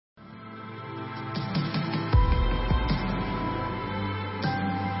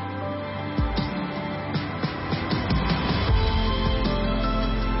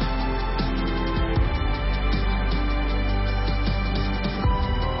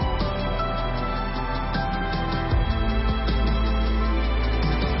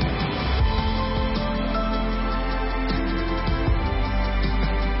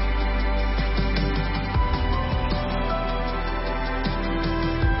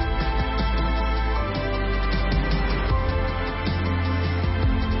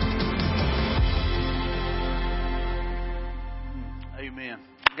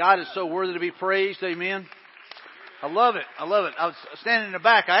God is so worthy to be praised. Amen. I love it. I love it. I was standing in the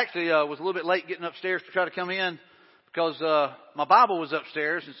back. I actually was a little bit late getting upstairs to try to come in because my Bible was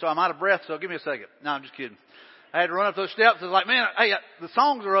upstairs, and so I'm out of breath. So give me a second. No, I'm just kidding. I had to run up those steps. I was like, man, hey, the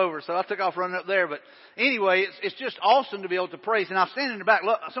songs are over, so I took off running up there. But anyway, it's just awesome to be able to praise. And I'm standing in the back.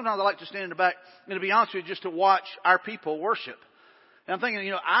 Look, sometimes I like to stand in the back, and to be honest with you, just to watch our people worship. And I'm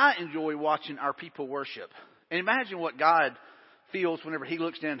thinking, I enjoy watching our people worship. And imagine what God feels whenever He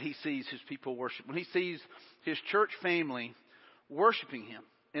looks down and He sees His people worship. When He sees His church family worshiping Him,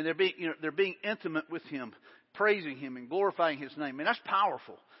 and they're being intimate with Him, praising Him and glorifying His name. Man, that's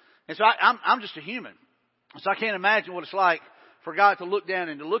powerful. And so I'm just a human. So I can't imagine what it's like for God to look down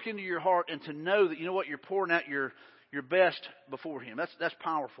and to look into your heart and to know that, you're pouring out your best before Him. That's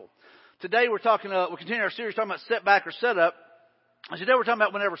powerful. Today we're continuing our series talking about setback or setup. And today we're talking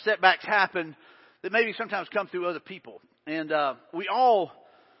about whenever setbacks happen that maybe sometimes come through other people. And we all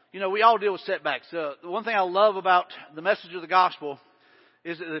deal with setbacks. The one thing I love about the message of the gospel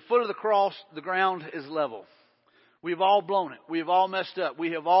is that at the foot of the cross, the ground is level. We've all blown it. We have all messed up.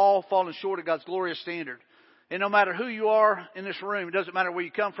 We have all fallen short of God's glorious standard. And no matter who you are in this room, it doesn't matter where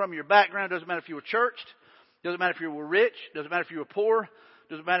you come from, your background, it doesn't matter if you were churched, it doesn't matter if you were rich, it doesn't matter if you were poor, it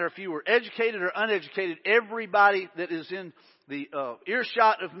doesn't matter if you were educated or uneducated. Everybody that is in the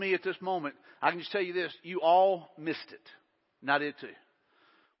earshot of me at this moment, I can just tell you this, you all missed it. And I did too.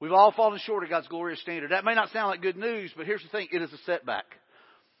 We've all fallen short of God's glorious standard. That may not sound like good news, but here's the thing, it is a setback.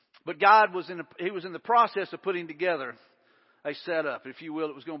 But God was in the process of putting together a setup, if you will.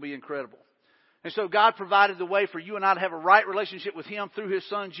 It was going to be incredible. And so God provided the way for you and I to have a right relationship with Him through His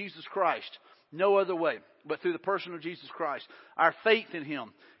Son, Jesus Christ. No other way but through the person of Jesus Christ. Our faith in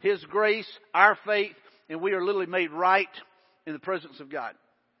Him, His grace, our faith, and we are literally made right in the presence of God.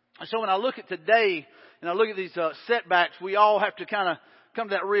 And so when I look at today and I look at these setbacks, we all have to kind of come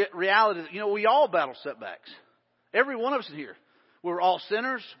to that reality that, we all battle setbacks. Every one of us in here. We're all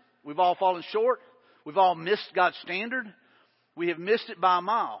sinners. We've all fallen short. We've all missed God's standard. We have missed it by a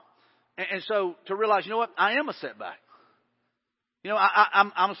mile. And so to realize, I am a setback.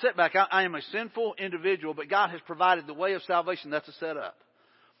 I'm a setback. I am a sinful individual, but God has provided the way of salvation. That's a setup.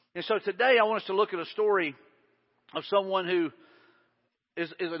 And so today I want us to look at a story of someone who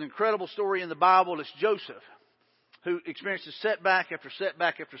is an incredible story in the Bible. It's Joseph, who experiences setback after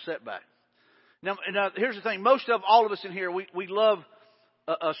setback after setback. Now here's the thing. All of us in here, we love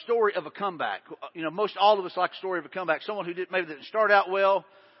a story of a comeback. Most all of us like a story of a comeback. Someone who didn't start out well,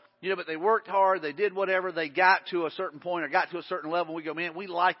 but they worked hard, they did whatever, they got to a certain point or got to a certain level. We go, man, we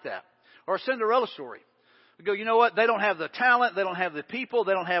like that. Or a Cinderella story. We go, you know what? They don't have the talent, they don't have the people,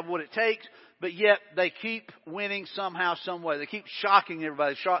 they don't have what it takes, but yet they keep winning somehow, some way. They keep shocking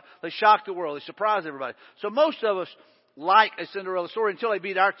everybody. They shock the world. They surprise everybody. So most of us like a Cinderella story until they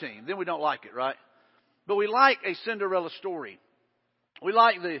beat our team. Then we don't like it, right? But we like a Cinderella story. We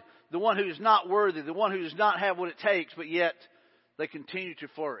like the one who is not worthy, the one who does not have what it takes, but yet they continue to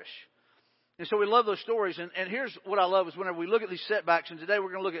flourish. And so we love those stories. And here's what I love is whenever we look at these setbacks, and today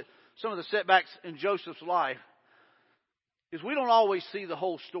we're going to look at some of the setbacks in Joseph's life, is we don't always see the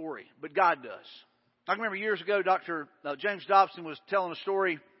whole story, but God does. I remember years ago, Dr. James Dobson was telling a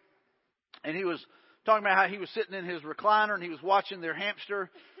story, and he was talking about how he was sitting in his recliner and he was watching their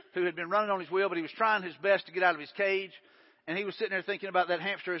hamster who had been running on his wheel, but he was trying his best to get out of his cage. And he was sitting there thinking about that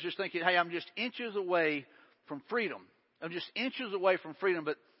hamster, was just thinking, hey, I'm just inches away from freedom. I'm just inches away from freedom.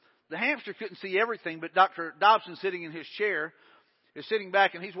 But the hamster couldn't see everything. But Dr. Dobson, sitting in his chair, is sitting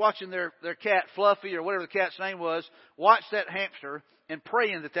back and he's watching their cat, Fluffy, or whatever the cat's name was, watch that hamster and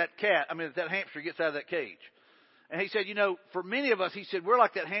praying that that hamster gets out of that cage. And he said, for many of us, he said, we're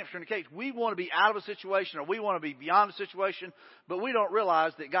like that hamster in the cage. We want to be out of a situation or we want to be beyond a situation, but we don't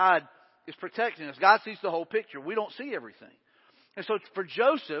realize that God is protecting us. God sees the whole picture. We don't see everything. And so for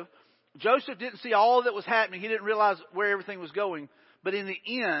Joseph didn't see all that was happening. He didn't realize where everything was going. But in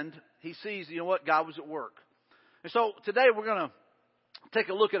the end, he sees, God was at work. And so today we're going to take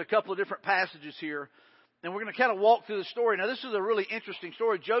a look at a couple of different passages here. And we're going to kind of walk through the story. Now, this is a really interesting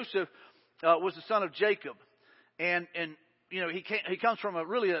story. Joseph was the son of Jacob. And he comes from a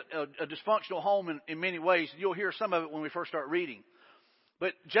dysfunctional home in many ways. You'll hear some of it when we first start reading.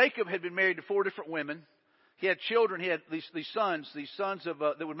 But Jacob had been married to 4 different women. He had children. He had these sons of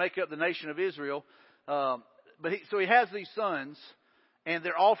that would make up the nation of Israel. So he has these sons, and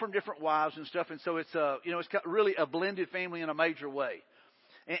they're all from different wives and stuff. And so it's really a blended family in a major way.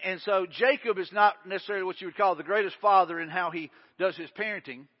 And so Jacob is not necessarily what you would call the greatest father in how he does his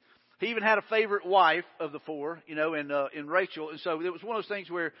parenting. He even had a favorite wife of the 4, in Rachel. And so it was one of those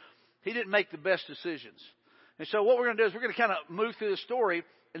things where he didn't make the best decisions. And so what we're going to do is we're going to kind of move through the story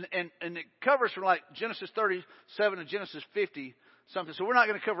And it covers from like Genesis 37 to Genesis 50 something. So we're not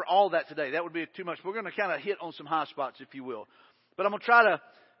going to cover all that today. That would be too much. We're going to kind of hit on some high spots, if you will. But I'm going to try to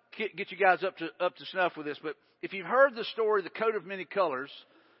get you guys up to snuff with this. But if you've heard the story, the coat of many colors,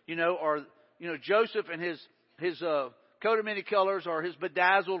 or Joseph and his coat of many colors, or his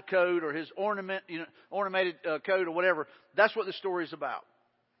bedazzled coat, or his ornamented coat, or whatever, that's what the story is about.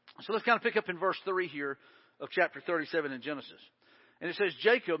 So let's kind of pick up in verse 3 here of chapter 37 in Genesis. And it says,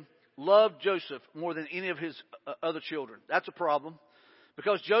 Jacob loved Joseph more than any of his other children. That's a problem,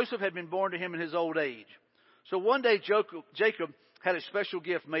 because Joseph had been born to him in his old age. So one day Jacob had a special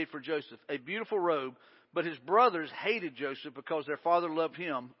gift made for Joseph, a beautiful robe, but his brothers hated Joseph because their father loved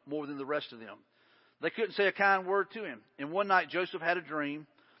him more than the rest of them. They couldn't say a kind word to him. And one night Joseph had a dream,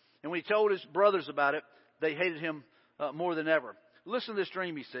 and when he told his brothers about it, they hated him more than ever. Listen to this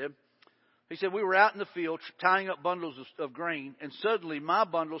dream, he said. He said, we were out in the field tying up bundles of grain, and suddenly my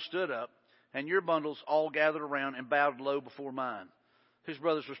bundle stood up, and your bundles all gathered around and bowed low before mine. His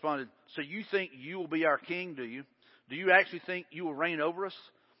brothers responded, so you think you will be our king, do you? Do you actually think you will reign over us?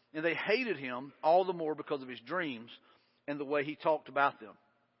 And they hated him all the more because of his dreams and the way he talked about them.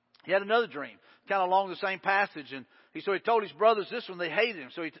 He had another dream, kind of along the same passage, and so he told his brothers this one, they hated him.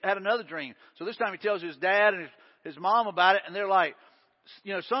 So he had another dream. So this time he tells his dad and his mom about it, and they're like,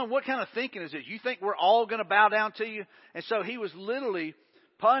 son, what kind of thinking is this? You think we're all going to bow down to you? And so he was literally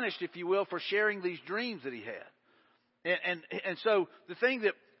punished, if you will, for sharing these dreams that he had. And so the thing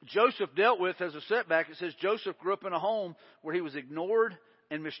that Joseph dealt with as a setback, it says Joseph grew up in a home where he was ignored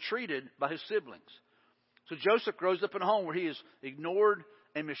and mistreated by his siblings. So Joseph grows up in a home where he is ignored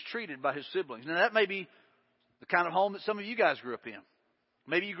and mistreated by his siblings. Now that may be the kind of home that some of you guys grew up in.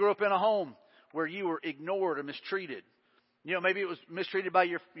 Maybe you grew up in a home where you were ignored or mistreated. Maybe it was mistreated by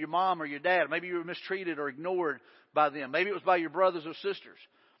your mom or your dad. Maybe you were mistreated or ignored by them. Maybe it was by your brothers or sisters.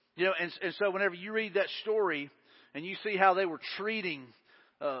 And so whenever you read that story and you see how they were treating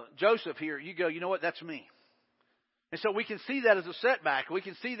Joseph here, you go, you know what, that's me. And so we can see that as a setback. We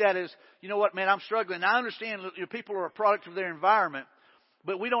can see that as, you know what, man, I'm struggling. And I understand people are a product of their environment,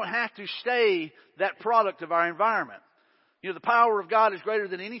 but we don't have to stay that product of our environment. The power of God is greater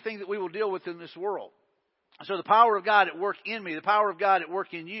than anything that we will deal with in this world. So the power of God at work in me, the power of God at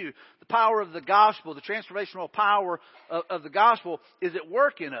work in you, the power of the gospel, the transformational power of the gospel is at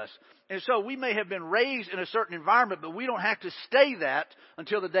work in us. And so we may have been raised in a certain environment, but we don't have to stay that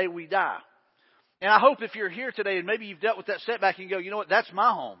until the day we die. And I hope if you're here today and maybe you've dealt with that setback and you go, you know what, that's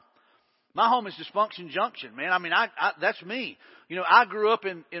my home. My home is Dysfunction Junction, man. I mean, that's me. I grew up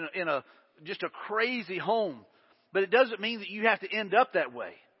in just a crazy home, but it doesn't mean that you have to end up that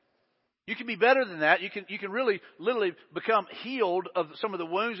way. You can be better than that. You can really, literally become healed of some of the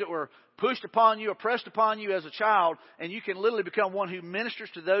wounds that were pushed upon you, oppressed upon you as a child, and you can literally become one who ministers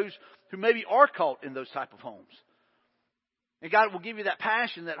to those who maybe are caught in those type of homes. And God will give you that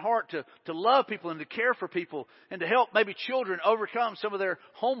passion, that heart to love people and to care for people and to help maybe children overcome some of their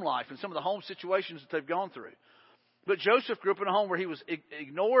home life and some of the home situations that they've gone through. But Joseph grew up in a home where he was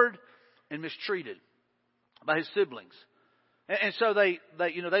ignored and mistreated by his siblings. And so they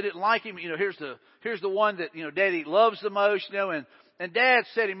didn't like him. Here's the one that, Daddy loves the most, and Dad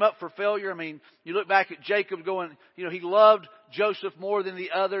set him up for failure. I mean, you look back at Jacob going, he loved Joseph more than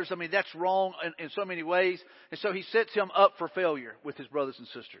the others. I mean, that's wrong in so many ways. And so he sets him up for failure with his brothers and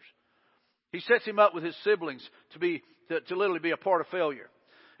sisters. He sets him up with his siblings to literally be a part of failure.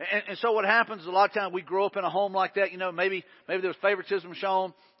 And so what happens is a lot of times we grow up in a home like that. Maybe there was favoritism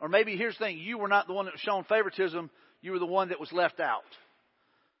shown, or maybe here's the thing: you were not the one that was shown favoritism. You were the one that was left out.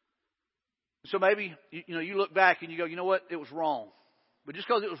 So maybe, you look back and you go, you know what? It was wrong. But just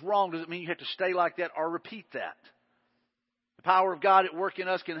because it was wrong doesn't mean you have to stay like that or repeat that. The power of God at work in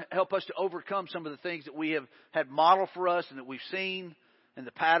us can help us to overcome some of the things that we have had modeled for us and that we've seen and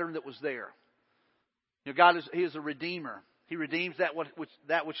the pattern that was there. God He is a redeemer. He redeems that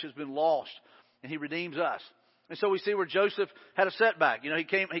which has been lost, and He redeems us. And so we see where Joseph had a setback.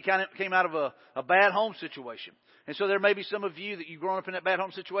 He kind of came out of a bad home situation. And so there may be some of you that you've grown up in that bad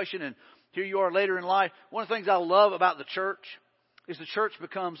home situation, and here you are later in life. One of the things I love about the church is the church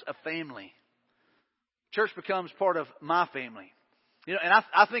becomes a family. Church becomes part of my family. And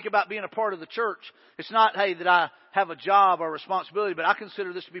I think about being a part of the church. It's not, hey, that I have a job or responsibility, but I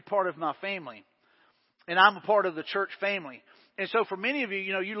consider this to be part of my family. And I'm a part of the church family. And so for many of you,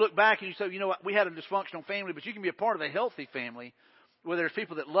 you look back and you say, what, we had a dysfunctional family, but you can be a part of a healthy family where there's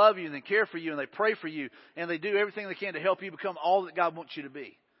people that love you and they care for you and they pray for you and they do everything they can to help you become all that God wants you to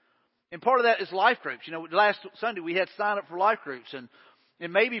be. And part of that is life groups. Last Sunday we had sign up for life groups, and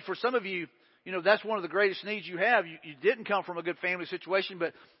maybe for some of you, that's one of the greatest needs you have. You didn't come from a good family situation,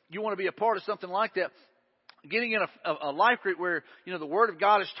 but you want to be a part of something like that. Getting in a life group where, the Word of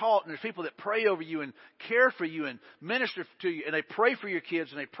God is taught, and there's people that pray over you and care for you and minister to you, and they pray for your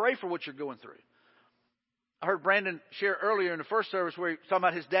kids, and they pray for what you're going through. I heard Brandon share earlier in the first service where he was talking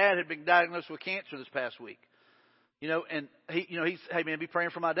about his dad had been diagnosed with cancer this past week. And he's, hey man, be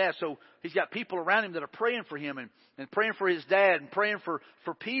praying for my dad. So he's got people around him that are praying for him and praying for his dad and praying for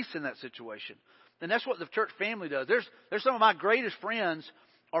peace in that situation. And that's what the church family does. There's some of my greatest friends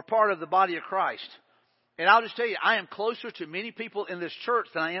are part of the body of Christ. And I'll just tell you, I am closer to many people in this church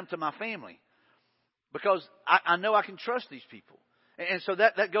than I am to my family. Because I know I can trust these people. And so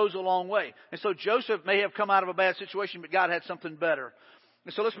that goes a long way. And so Joseph may have come out of a bad situation, but God had something better.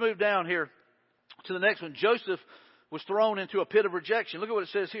 And so let's move down here to the next one. Joseph was thrown into a pit of rejection. Look at what it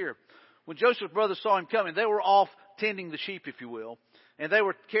says here. When Joseph's brothers saw him coming, they were off tending the sheep, if you will. And they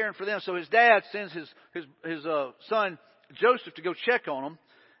were caring for them. So his dad sends his son Joseph to go check on them.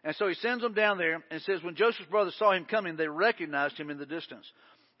 And so he sends them down there and says, when Joseph's brothers saw him coming, they recognized him in the distance.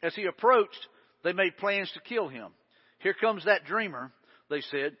 As he approached, they made plans to kill him. Here comes that dreamer, they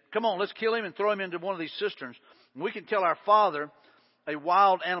said. Come on, let's kill him and throw him into one of these cisterns. And we can tell our father a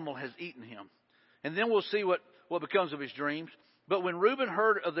wild animal has eaten him. And then we'll see what becomes of his dreams. But when Reuben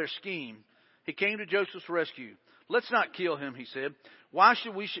heard of their scheme, he came to Joseph's rescue. Let's not kill him, he said. Why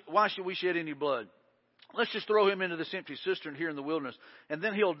should we shed any blood? Let's just throw him into this empty cistern here in the wilderness, and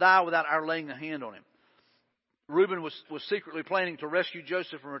then he'll die without our laying a hand on him. Reuben was secretly planning to rescue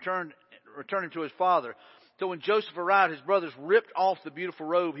Joseph and return him to his father. So when Joseph arrived, his brothers ripped off the beautiful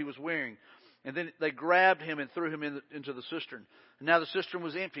robe he was wearing, and then they grabbed him and threw him into the cistern. And now the cistern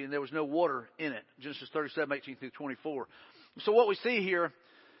was empty, and there was no water in it. Genesis 37:18 through 24. So what we see here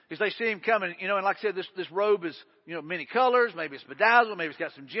is they see him coming, and like I said, this robe is, many colors. Maybe it's bedazzled. Maybe it's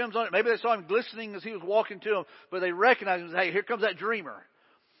got some gems on it. Maybe they saw him glistening as he was walking to them, but they recognized him as, hey, here comes that dreamer.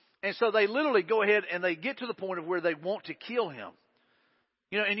 And so they literally go ahead and they get to the point of where they want to kill him.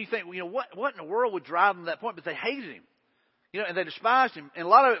 And you think, what in the world would drive them to that point? But they hated him, and they despised him. And a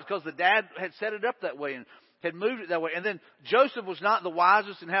lot of it is because the dad had set it up that way and had moved it that way. And then Joseph was not the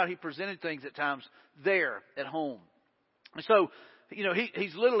wisest in how he presented things at times there at home. And so,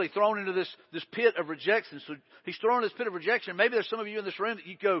 he's literally thrown into this pit of rejection. So he's thrown into this pit of rejection. Maybe there's some of you in this room that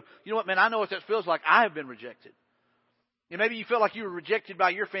you go, you know what, man, I know what that feels like. I have been rejected. And maybe you feel like you were rejected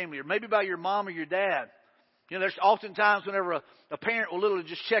by your family or maybe by your mom or your dad. There's often times whenever a parent will literally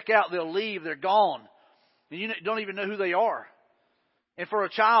just check out, they'll leave, they're gone. And you don't even know who they are. And for a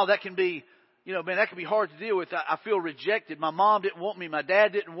child, that can be, that can be hard to deal with. I feel rejected. My mom didn't want me. My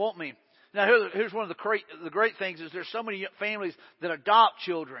dad didn't want me. Now, here's one of the great things is there's so many families that adopt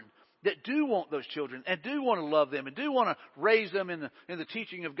children that do want those children and do want to love them and do want to raise them in the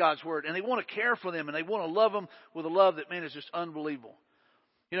teaching of God's Word. And they want to care for them and they want to love them with a love that, man, is just unbelievable.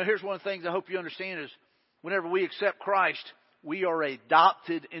 Here's one of the things I hope you understand is whenever we accept Christ, we are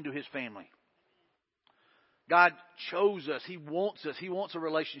adopted into His family. God chose us. He wants us. He wants a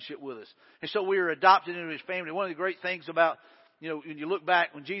relationship with us. And so we are adopted into His family. One of the great things about, when you look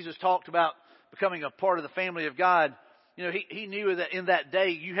back, when Jesus talked about becoming a part of the family of God, He knew that in that day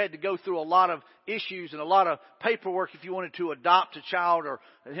you had to go through a lot of issues and a lot of paperwork if you wanted to adopt a child or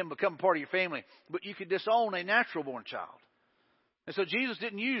him become part of your family. But you could disown a natural-born child. And so Jesus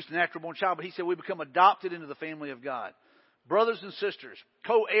didn't use the natural-born child, but He said we become adopted into the family of God. Brothers and sisters,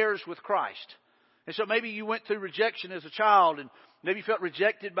 co-heirs with Christ. And so maybe you went through rejection as a child and maybe you felt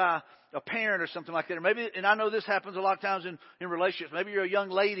rejected by a parent or something like that. Or maybe, and I know this happens a lot of times in relationships. Maybe you're a young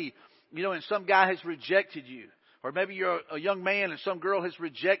lady, and some guy has rejected you. Or maybe you're a young man and some girl has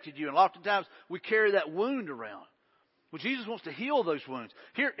rejected you. And oftentimes we carry that wound around. Well, Jesus wants to heal those wounds.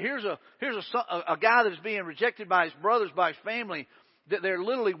 Here's a guy that is being rejected by his brothers, by his family, that they're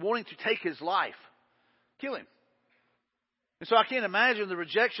literally wanting to take his life. Kill him. And so I can't imagine the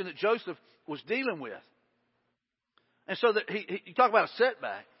rejection that Joseph was dealing with. And so that you talk about a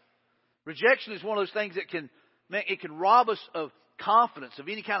setback. Rejection is one of those things that can rob us of confidence, of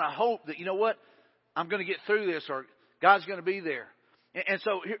any kind of hope that, I'm going to get through this or God's going to be there. And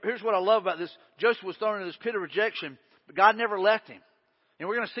so here's what I love about this. Joseph was thrown into this pit of rejection, but God never left him. And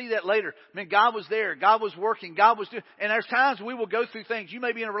we're going to see that later. God was there. God was working. God was doing. And there's times we will go through things. You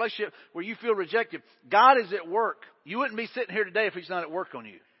may be in a relationship where you feel rejected. God is at work. You wouldn't be sitting here today if He's not at work on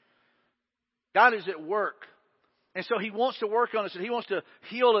you. God is at work. And so He wants to work on us and He wants to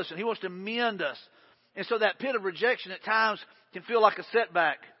heal us and He wants to mend us. And so that pit of rejection at times can feel like a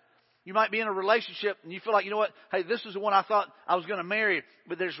setback. You might be in a relationship and you feel like, hey, this is the one I thought I was going to marry,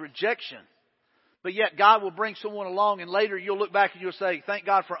 but there's rejection. But yet God will bring someone along, and later you'll look back and you'll say, thank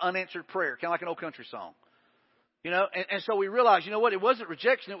God for unanswered prayer, kind of like an old country song. You know, and so we realize, you know what, it wasn't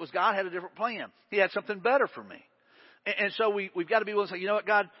rejection, it was God had a different plan. He had something better for me. And so we've got to be willing to say, you know what,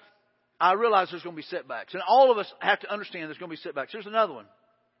 God, I realize there's going to be setbacks. And all of us have to understand there's going to be setbacks. Here's another one.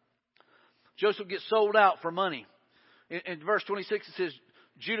 Joseph gets sold out for money. In verse 26 it says,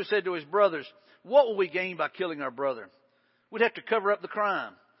 Judah said to his brothers, what will we gain by killing our brother? We'd have to cover up the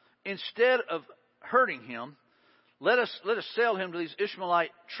crime. Instead of hurting him, let us sell him to these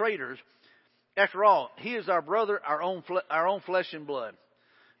Ishmaelite traders. After all, he is our brother, our own flesh and blood.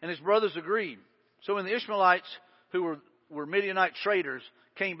 And his brothers agreed. So when the Ishmaelites, who were Midianite traders,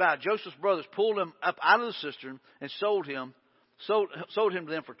 came by, Joseph's brothers pulled him up out of the cistern and sold him to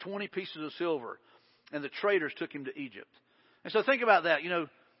them for 20 pieces of silver. And the traders took him to Egypt. And so think about that. You know,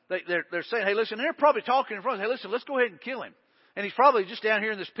 they're saying, hey, listen, they're probably talking in front of us, hey, listen, let's go ahead and kill him. And he's probably just down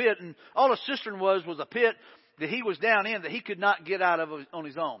here in this pit, and all a cistern was a pit that he was down in that he could not get out of on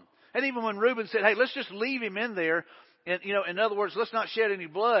his own. And even when Reuben said, hey, let's just leave him in there, and, you know, in other words, let's not shed any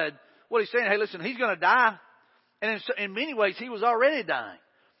blood, what he's saying, hey, listen, he's going to die. And in many ways, he was already dying.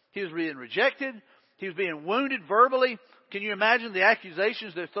 He was being rejected. He was being wounded verbally. Can you imagine the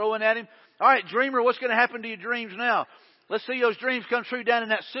accusations they're throwing at him? All right, dreamer, what's going to happen to your dreams now? Let's see those dreams come true down in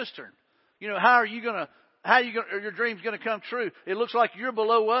that cistern. You know, how are your dreams going to come true? It looks like you're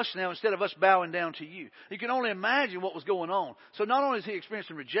below us now instead of us bowing down to you. You can only imagine what was going on. So not only is he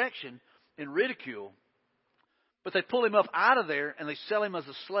experiencing rejection and ridicule, but they pull him up out of there and they sell him as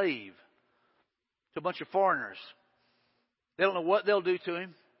a slave to a bunch of foreigners. They don't know what they'll do to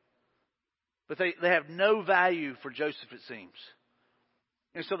him, but they have no value for Joseph, it seems.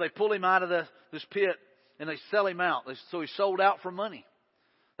 And so they pull him out of this pit and they sell him out. So he's sold out for money.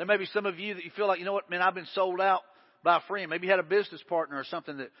 There may be some of you that you feel like, you know what, man, I've been sold out by a friend. Maybe you had a business partner or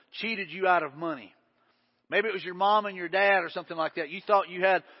something that cheated you out of money. Maybe it was your mom and your dad or something like that. You thought you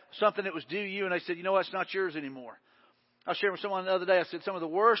had something that was due you, and they said, you know what, it's not yours anymore. I was sharing with someone the other day. I said some of the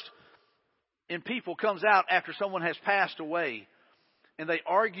worst in people comes out after someone has passed away, and they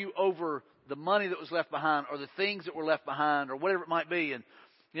argue over the money that was left behind or the things that were left behind or whatever it might be. And,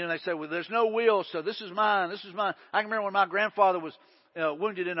 you know, they say, well, there's no will, so this is mine, this is mine. I can remember when my grandfather was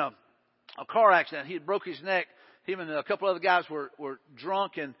wounded in a car accident. He had broke his neck. Him and a couple other guys were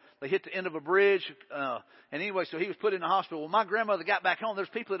drunk, and they hit the end of a bridge. And anyway, so he was put in the hospital. Well, my grandmother got back home. There's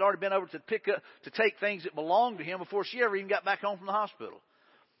people that had already been over to take things that belonged to him before she ever even got back home from the hospital.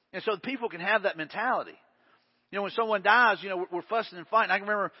 And so people can have that mentality. You know, when someone dies, you know, we're fussing and fighting. I can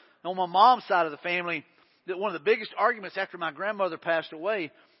remember on my mom's side of the family that one of the biggest arguments after my grandmother passed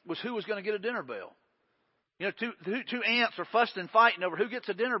away was who was going to get a dinner bell. You know, two aunts are fussing and fighting over who gets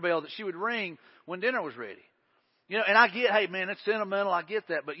a dinner bell that she would ring when dinner was ready. You know, and I get, hey, man, it's sentimental. I get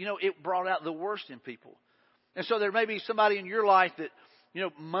that. But, you know, it brought out the worst in people. And so there may be somebody in your life that, you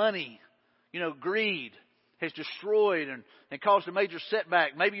know, money, you know, greed has destroyed and caused a major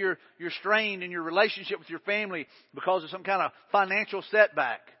setback. Maybe you're strained in your relationship with your family because of some kind of financial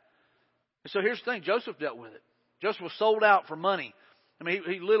setback. And so here's the thing. Joseph dealt with it. Joseph was sold out for money. I mean,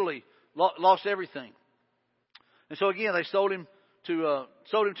 he literally lost everything. And so again, they sold him to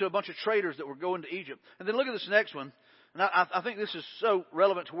a bunch of traders that were going to Egypt. And then look at this next one. And I think this is so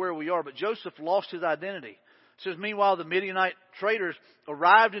relevant to where we are. But Joseph lost his identity. It says, meanwhile, the Midianite traders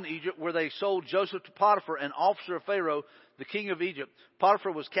arrived in Egypt, where they sold Joseph to Potiphar, an officer of Pharaoh, the king of Egypt.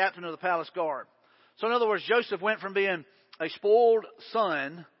 Potiphar was captain of the palace guard. So in other words, Joseph went from being a spoiled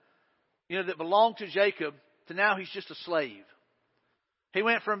son, you know, that belonged to Jacob, to now he's just a slave. He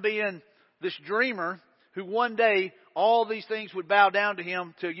went from being this dreamer who one day all these things would bow down to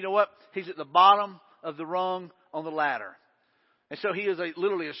him to, you know what, he's at the bottom of the rung on the ladder. And so he is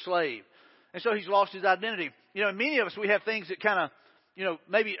literally a slave. And so he's lost his identity. You know, many of us, we have things that kind of, you know,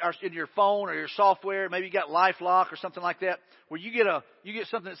 maybe are in your phone or your software. Maybe you got LifeLock or something like that, where you get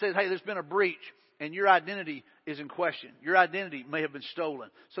something that says, hey, there's been a breach, and your identity is in question. Your identity may have been stolen.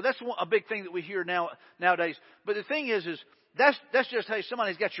 So that's a big thing that we hear nowadays. But the thing is that's just, hey,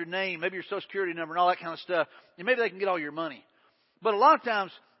 somebody's got your name, maybe your social security number and all that kind of stuff, and maybe they can get all your money. But a lot of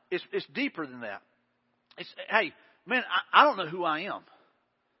times it's deeper than that. It's, hey, man, I don't know who I am.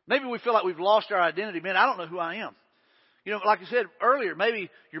 Maybe we feel like we've lost our identity. Man, I don't know who I am. You know, like I said earlier, maybe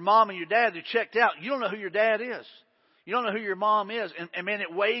your mom and your dad, they're checked out. You don't know who your dad is. You don't know who your mom is. And man,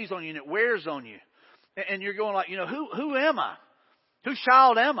 it weighs on you and it wears on you. And you're going like, you know, who am I? Whose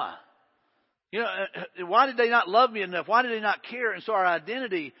child am I? You know, why did they not love me enough? Why did they not care? And so our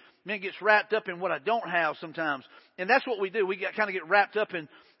identity, man, gets wrapped up in what I don't have sometimes. And that's what we do. We kind of get wrapped up in,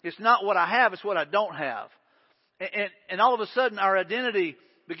 it's not what I have, it's what I don't have. And all of a sudden our identity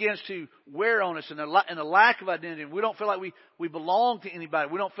begins to wear on us, and a lack of identity. We don't feel like we belong to anybody.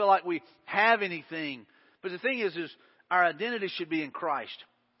 We don't feel like we have anything. But the thing is our identity should be in Christ.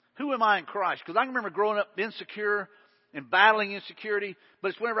 Who am I in Christ? Because I can remember growing up insecure and battling insecurity, but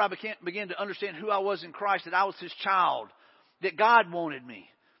it's whenever I began to understand who I was in Christ, that I was His child, that God wanted me,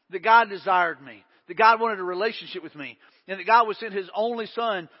 that God desired me, that God wanted a relationship with me, and that God would send His only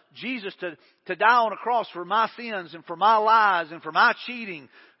Son, Jesus, to die on a cross for my sins and for my lies and for my cheating.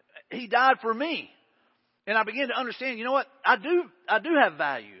 He died for me. And I began to understand, you know what? I do have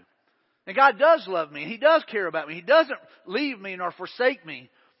value. And God does love me, and He does care about me. He doesn't leave me nor forsake me,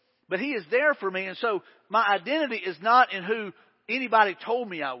 but He is there for me. And so my identity is not in who anybody told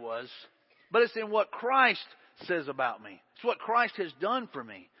me I was, but it's in what Christ says about me. It's what Christ has done for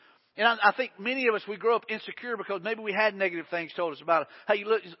me. And I think many of us, we grow up insecure because maybe we had negative things told us about it. Hey,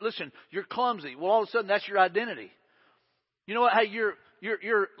 listen, you're clumsy. Well, all of a sudden, that's your identity. You know what? Hey,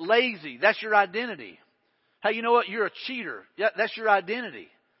 you're lazy. That's your identity. Hey, you know what? You're a cheater. Yeah, that's your identity.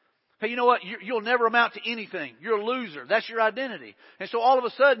 Hey, you know what? You'll never amount to anything. You're a loser. That's your identity. And so all of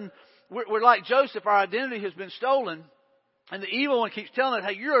a sudden, we're like Joseph. Our identity has been stolen. And the evil one keeps telling us,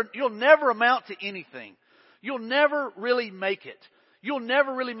 hey, you'll never amount to anything. You'll never really make it. You'll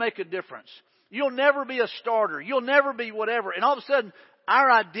never really make a difference. You'll never be a starter. You'll never be whatever. And all of a sudden,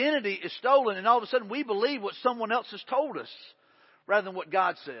 our identity is stolen. And all of a sudden, we believe what someone else has told us rather than what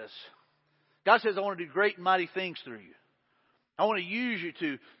God says. God says, I want to do great and mighty things through you. I want to use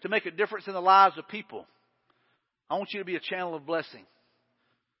you to make a difference in the lives of people. I want you to be a channel of blessing.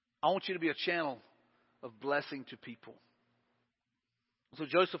 I want you to be a channel of blessing to people. So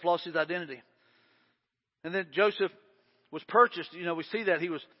Joseph lost his identity. And then Joseph was purchased. You know, we see that he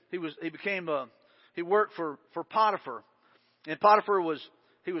worked for Potiphar. And Potiphar was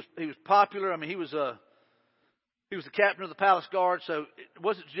popular. I mean, he was the captain of the palace guard, so it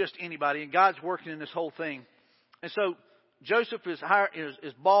wasn't just anybody. And God's working in this whole thing. And so Joseph is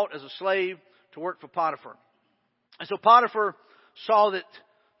bought as a slave to work for Potiphar. And so Potiphar saw that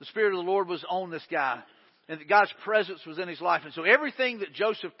the Spirit of the Lord was on this guy, and that God's presence was in his life. And so everything that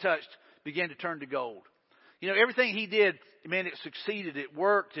Joseph touched began to turn to gold. You know, everything he did, man, it succeeded. It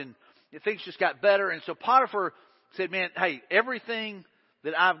worked, and things just got better. And so Potiphar said, man, hey, everything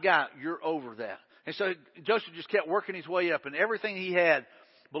that I've got, you're over that. And so Joseph just kept working his way up, and everything he had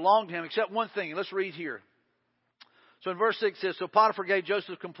belonged to him except one thing. And let's read here. So in verse 6 it says, so Potiphar gave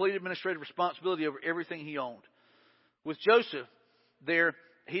Joseph complete administrative responsibility over everything he owned. With Joseph there,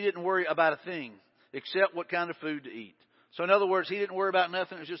 he didn't worry about a thing except what kind of food to eat. So in other words, he didn't worry about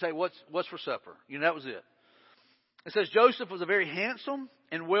nothing. It was just, hey, what's for supper? You know, that was it. It says Joseph was a very handsome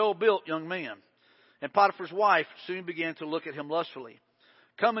and well-built young man. And Potiphar's wife soon began to look at him lustfully.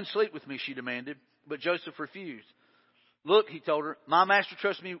 Come and sleep with me, she demanded. But Joseph refused. Look, he told her, my master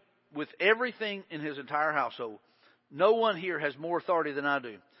trusts me with everything in his entire household. No one here has more authority than I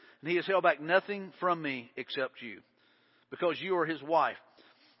do. And he has held back nothing from me except you, because you are his wife.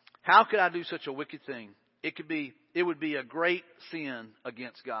 How could I do such a wicked thing? It would be a great sin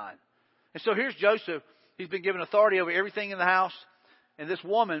against God. And so here's Joseph. He's been given authority over everything in the house. And this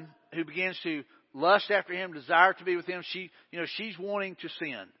woman who begins to lust after him, desire to be with him, she's wanting to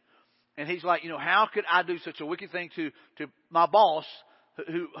sin. And he's like, how could I do such a wicked thing to my boss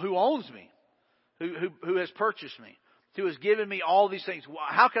who owns me, who has purchased me, who has given me all these things?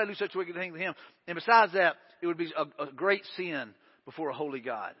 How can I do such a wicked thing to him? And besides that, it would be a great sin before a holy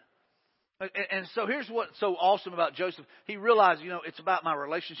God. And so here's what's so awesome about Joseph. He realized, it's about my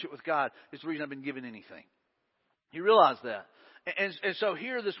relationship with God. It's the reason I've been given anything. He realized that. And so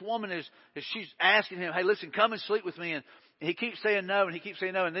here this woman is she's asking him, hey, listen, come and sleep with me. And he keeps saying no, and he keeps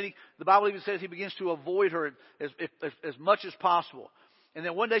saying no. And then the Bible even says he begins to avoid her as much as possible. And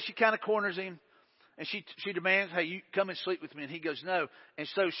then one day she kind of corners him, and she demands, hey, you come and sleep with me. And he goes, no. And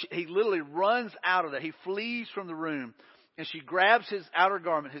so he literally runs out of there. He flees from the room. And she grabs his outer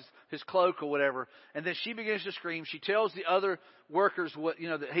garment, his cloak or whatever, and then she begins to scream. She tells the other workers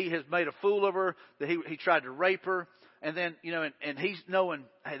that he has made a fool of her, that he tried to rape her, and then and he's knowing,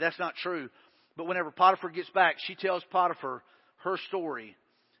 hey, that's not true. But whenever Potiphar gets back, she tells Potiphar her story,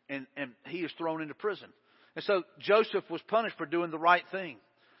 and he is thrown into prison. And so Joseph was punished for doing the right thing,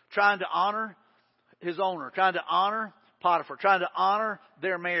 trying to honor his owner, trying to honor Potiphar, trying to honor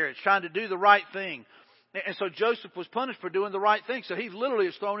their marriage, trying to do the right thing. And so Joseph was punished for doing the right thing. So he literally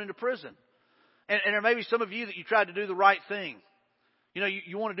is thrown into prison. And there may be some of you that you tried to do the right thing.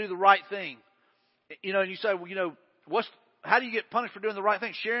 You want to do the right thing. And you say, well, how do you get punished for doing the right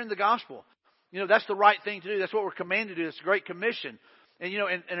thing? Sharing the gospel. That's the right thing to do. That's what we're commanded to do. It's a great commission. And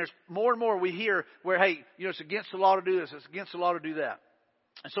there's more and more we hear where, hey, it's against the law to do this. It's against the law to do that.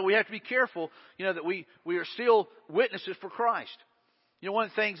 And so we have to be careful, that we are still witnesses for Christ. One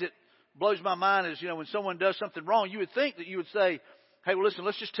of the things that blows my mind is, when someone does something wrong, you would think that you would say, hey, well, listen,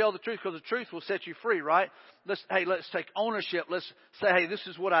 let's just tell the truth because the truth will set you free, right? Let's take ownership. Let's say, hey, this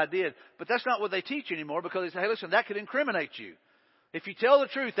is what I did. But that's not what they teach anymore, because they say, hey, listen, that could incriminate you. If you tell the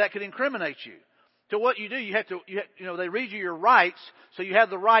truth, that could incriminate you. So what you do, they read you your rights, so you have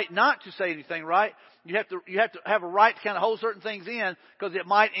the right not to say anything, right? You have to have a right to kind of hold certain things in because it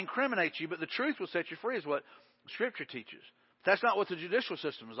might incriminate you, but the truth will set you free is what Scripture teaches. That's not what the judicial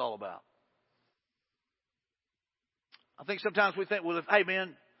system is all about. I think sometimes we think, well, hey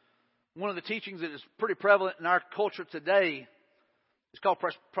man, one of the teachings that is pretty prevalent in our culture today is called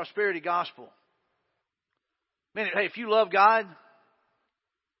prosperity gospel. Man, hey, if you love God,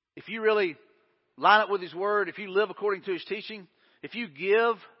 if you really line up with His Word, if you live according to His teaching, if you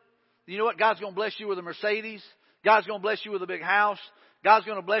give, you know what? God's going to bless you with a Mercedes. God's going to bless you with a big house. God's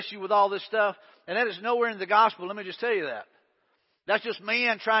going to bless you with all this stuff. And that is nowhere in the gospel. Let me just tell you that. That's just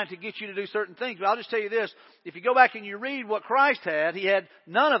man trying to get you to do certain things. But I'll just tell you this. If you go back and you read what Christ had, He had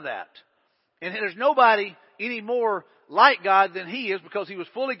none of that. And there's nobody any more like God than He is, because He was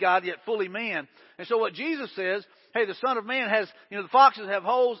fully God yet fully man. And so what Jesus says, hey, the Son of Man has, the foxes have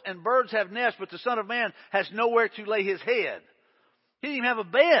holes and birds have nests, but the Son of Man has nowhere to lay His head. He didn't even have a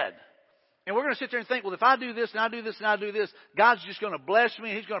bed. And we're going to sit there and think, well, if I do this and I do this and I do this, God's just going to bless me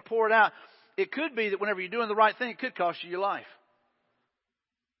and He's going to pour it out. It could be that whenever you're doing the right thing, it could cost you your life.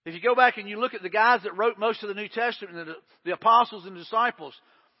 If you go back and you look at the guys that wrote most of the New Testament, the apostles and disciples,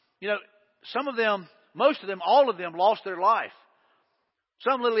 some of them, most of them, all of them lost their life.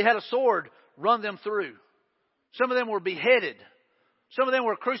 Some literally had a sword run them through. Some of them were beheaded. Some of them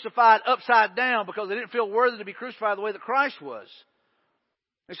were crucified upside down because they didn't feel worthy to be crucified the way that Christ was.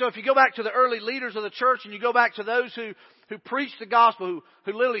 And so if you go back to the early leaders of the church and you go back to those who preached the gospel,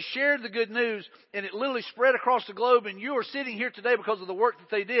 who literally shared the good news, and it literally spread across the globe, and you are sitting here today because of the work that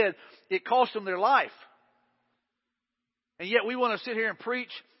they did, it cost them their life. And yet we want to sit here and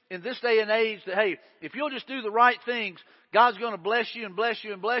preach in this day and age that, hey, if you'll just do the right things, God's going to bless you and bless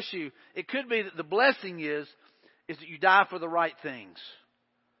you and bless you. It could be that the blessing is that you die for the right things.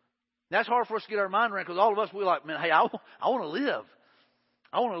 That's hard for us to get our mind around, because all of us, we're like, man, hey, I want to live.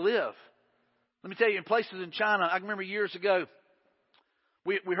 I want to live. Let me tell you, in places in China, I remember years ago,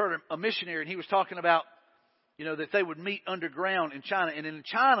 we heard a missionary, and he was talking about, that they would meet underground in China. And in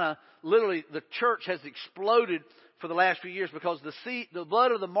China, literally, the church has exploded for the last few years, because the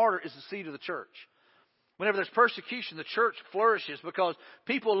blood of the martyr is the seed of the church. Whenever there's persecution, the church flourishes, because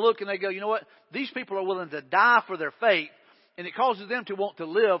people look and they go, you know what? These people are willing to die for their faith, and it causes them to want to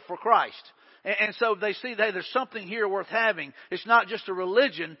live for Christ. And so they see, hey, there's something here worth having. It's not just a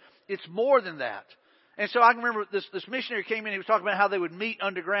religion. It's more than that. And so I remember this missionary came in. He was talking about how they would meet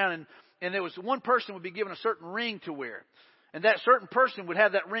underground. And there was one person would be given a certain ring to wear. And that certain person would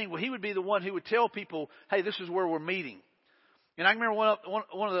have that ring. Well, he would be the one who would tell people, hey, this is where we're meeting. And I remember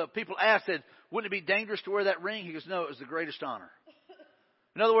one of the people asked, said, wouldn't it be dangerous to wear that ring? He goes, no, it was the greatest honor.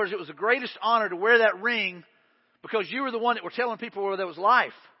 In other words, it was the greatest honor to wear that ring, because you were the one that were telling people where there was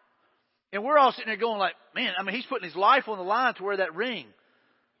life. And we're all sitting there going like, man, he's putting his life on the line to wear that ring.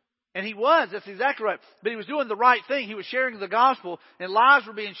 And he was. That's exactly right. But he was doing the right thing. He was sharing the gospel, and lives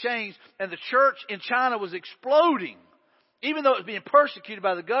were being changed, and the church in China was exploding, even though it was being persecuted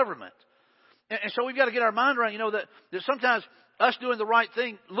by the government. And so we've got to get our mind around, that sometimes us doing the right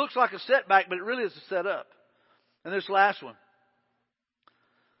thing looks like a setback, but it really is a setup. And this last one.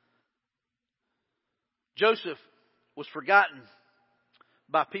 Joseph was forgotten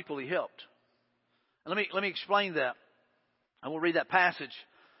by people he helped. And let me explain that. I will read that passage.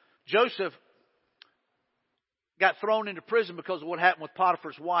 Joseph got thrown into prison because of what happened with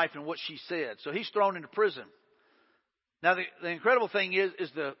Potiphar's wife and what she said. So he's thrown into prison. Now the incredible thing is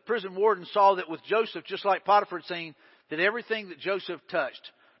the prison warden saw that with Joseph, just like Potiphar had seen, that everything that Joseph touched,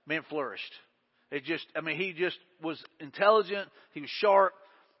 man, flourished. He just was intelligent. He was sharp.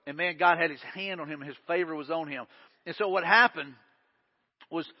 And man, God had His hand on him. His favor was on him. And so what happened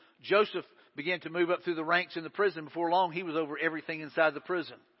was Joseph began to move up through the ranks in the prison. Before long, he was over everything inside the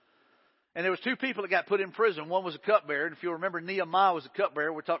prison. And there was two people that got put in prison. One was a cupbearer. And if you'll remember, Nehemiah was a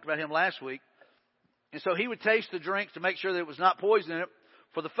cupbearer. We talked about him last week. And so he would taste the drinks to make sure that it was not poison in it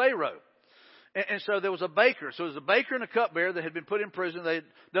for the Pharaoh. And so there was a baker. So there was a baker and a cupbearer that had been put in prison. They had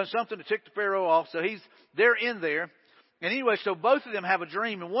done something to tick the Pharaoh off. So they're in there. And anyway, so both of them have a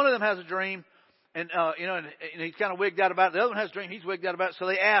dream. And one of them has a dream. And he's kind of wigged out about it. The other one has a dream. He's wigged out about it. So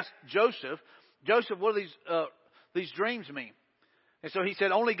they asked Joseph, what do these dreams mean? And so he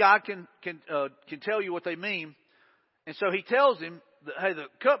said, only God can tell you what they mean. And so he tells him, the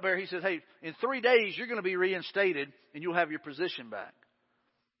cupbearer, he says, hey, in 3 days, you're going to be reinstated and you'll have your position back.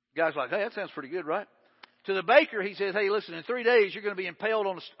 The guy's like, hey, that sounds pretty good, right? To the baker, he says, hey, listen, in 3 days, you're going to be impaled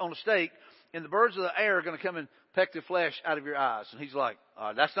on a stake, and the birds of the air are going to come and peck the flesh out of your eyes. And he's like,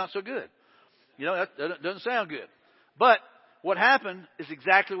 that's not so good. That doesn't sound good. But what happened is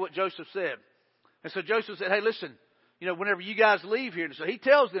exactly what Joseph said. And so Joseph said, hey, listen, whenever you guys leave here, and so he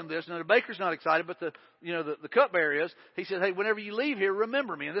tells them this, and the baker's not excited, but the cupbearer is. He says, hey, whenever you leave here,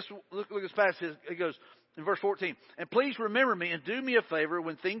 remember me. And look at this passage. It goes in verse 14. And please remember me and do me a favor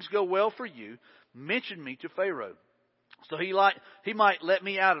when things go well for you. Mention me to Pharaoh, so he might let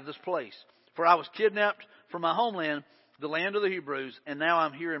me out of this place. For I was kidnapped from my homeland, the land of the Hebrews, and now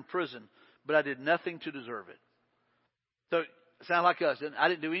I'm here in prison. But I did nothing to deserve it. So it sounds like us. I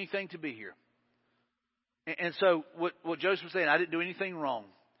didn't do anything to be here. And so what Joseph was saying, I didn't do anything wrong,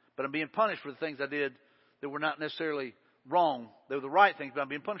 but I'm being punished for the things I did that were not necessarily wrong. They were the right things, but I'm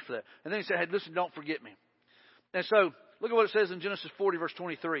being punished for that. And then he said, hey, listen, don't forget me. And so look at what it says in Genesis 40, verse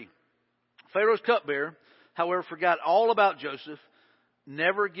 23. Pharaoh's cupbearer, however, forgot all about Joseph,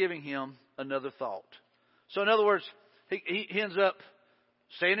 never giving him another thought. So in other words, he ends up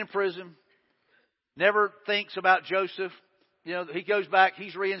staying in prison, never thinks about Joseph. He goes back,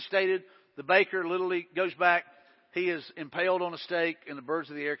 he's reinstated. The baker literally goes back. He is impaled on a stake, and the birds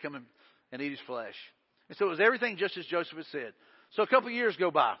of the air come and eat his flesh. And so it was everything just as Joseph had said. So a couple of years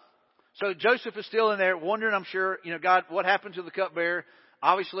go by. So Joseph is still in there wondering, I'm sure, God, what happened to the cupbearer?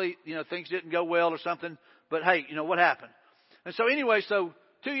 Obviously, things didn't go well or something. But hey, what happened? And so anyway, 2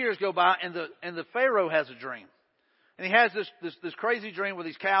 years go by, and the Pharaoh has a dream. And he has this crazy dream where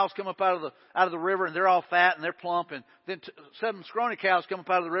these cows come up out of the river, and they're all fat and they're plump. And then 7 scrawny cows come up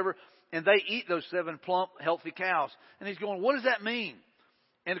out of the river, and they eat those 7 plump, healthy cows. And he's going, what does that mean?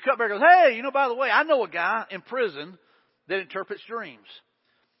 And the cupbearer goes, hey, by the way, I know a guy in prison that interprets dreams.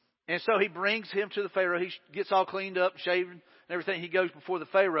 And so he brings him to the Pharaoh. He gets all cleaned up, shaved, and everything. He goes before the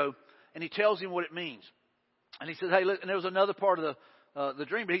Pharaoh, and he tells him what it means. And he says, hey, look, and there was another part of the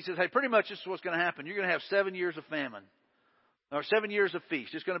dream, but he says, hey, pretty much this is what's going to happen. You're going to have 7 years of famine, or 7 years of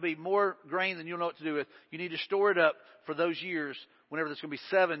feast. It's going to be more grain than you'll know what to do with. You need to store it up for those years, whenever there's going to be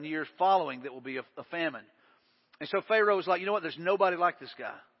 7 years following that will be a famine. And so Pharaoh was like, you know what? There's nobody like this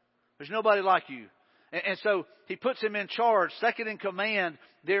guy. There's nobody like you. And so he puts him in charge, second in command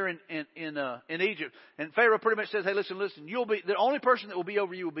there in Egypt. And Pharaoh pretty much says, hey, listen, you'll be the only person that will be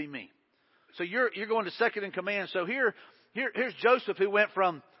over you will be me. So you're going to second in command. So here's Joseph, who went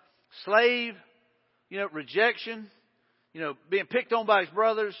from slave, rejection, being picked on by his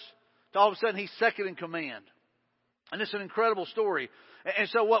brothers, to all of a sudden he's second in command. And it's an incredible story. And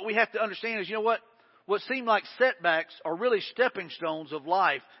so what we have to understand is, what seem like setbacks are really stepping stones of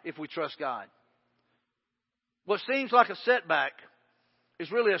life if we trust God. What seems like a setback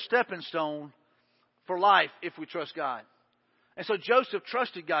is really a stepping stone for life if we trust God. And so Joseph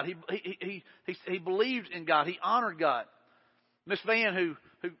trusted God. He believed in God. He honored God. Miss Van, who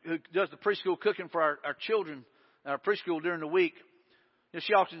does the preschool cooking for our children, our preschool during the week,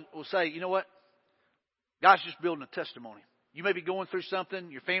 she often will say, you know what? God's just building a testimony. You may be going through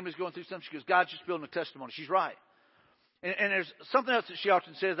something. Your family's going through something. She goes, God's just building a testimony. She's right. And there's something else that she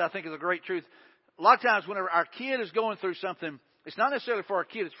often says that I think is a great truth. A lot of times whenever our kid is going through something, it's not necessarily for our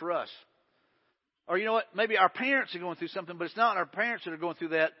kid, it's for us. Or you know what? Maybe our parents are going through something, but it's not our parents that are going through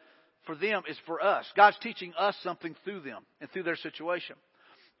that for them. It's for us. God's teaching us something through them and through their situation.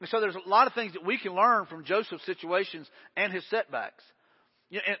 And so there's a lot of things that we can learn from Joseph's situations and his setbacks.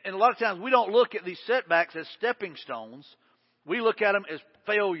 And a lot of times we don't look at these setbacks as stepping stones. We look at them as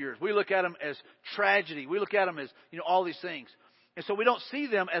failures. We look at them as tragedy. We look at them as, all these things. And so we don't see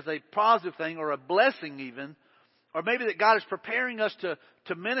them as a positive thing or a blessing even, or maybe that God is preparing us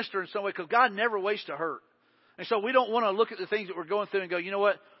to minister in some way, because God never wastes a hurt. And so we don't want to look at the things that we're going through and go, you know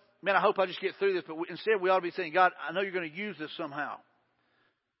what, man, I hope I just get through this. But instead we ought to be saying, God, I know you're going to use this somehow.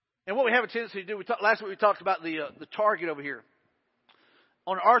 And what we have a tendency to do, last week we talked about the target over here.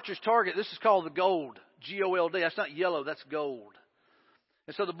 On an archer's target, this is called the gold, G-O-L-D. That's not yellow, that's gold.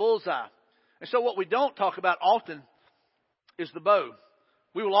 And so the bullseye. And so what we don't talk about often is the bow.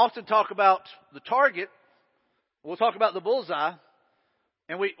 We will often talk about the target. We'll talk about the bullseye.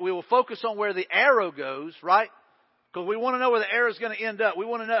 And we will focus on where the arrow goes, right? Because we want to know where the arrow is going to end up. We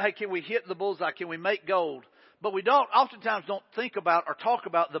want to know, hey, can we hit the bullseye? Can we make gold? But we oftentimes don't think about or talk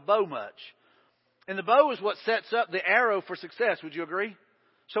about the bow much. And the bow is what sets up the arrow for success. Would you agree?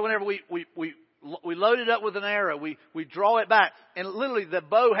 So whenever we load it up with an arrow, we draw it back. And literally the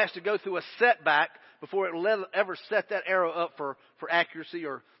bow has to go through a setback before it will ever set that arrow up for accuracy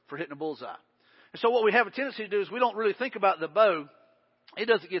or for hitting a bullseye. And so what we have a tendency to do is we don't really think about the bow. it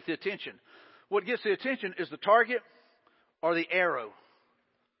doesn't get the attention. What gets the attention is the target or the arrow.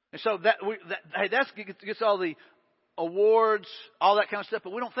 And so that gets all the awards, all that kind of stuff.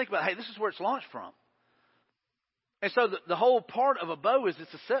 But we don't think about, hey, this is where it's launched from. And so the whole part of a bow is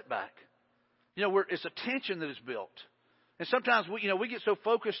it's a setback. It's a tension that is built. And sometimes we get so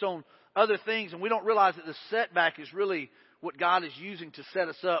focused on other things and we don't realize that the setback is really what God is using to set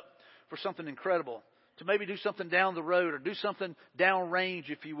us up for something incredible. To maybe do something down the road or do something downrange,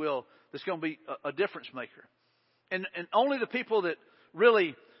 if you will, that's going to be a difference maker. And only the people that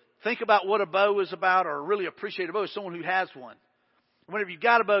really think about what a bow is about or really appreciate a bow is someone who has one. Whenever you've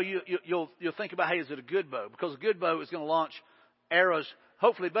got a bow, you'll think about, hey, is it a good bow? Because a good bow is going to launch arrows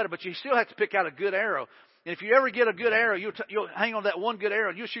hopefully better, but you still have to pick out a good arrow. And if you ever get a good arrow, you'll hang on that one good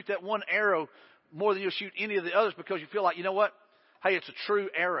arrow. You'll shoot that one arrow more than you'll shoot any of the others because you feel like, you know what? Hey, it's a true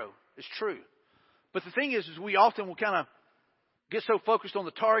arrow. It's true. But the thing is we often will kind of get so focused on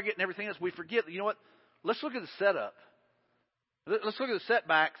the target and everything else, we forget that, you know what? Let's look at the setup. Let's look at the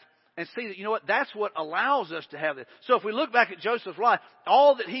setbacks and see that, you know what? That's what allows us to have this. So if we look back at Joseph's life,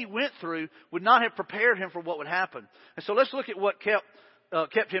 all that he went through would not have prepared him for what would happen. And so let's look at what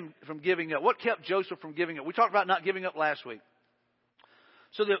kept him from giving up. What kept Joseph from giving up? We talked about not giving up last week.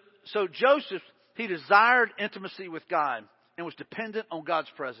 So Joseph, he desired intimacy with God and was dependent on God's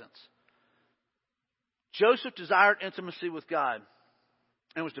presence. Joseph desired intimacy with God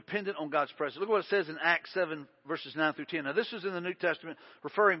and was dependent on God's presence. Look what it says in Acts 7, verses 9 through 10. Now, this is in the New Testament,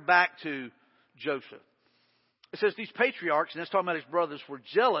 referring back to Joseph. It says, these patriarchs, and that's talking about his brothers, were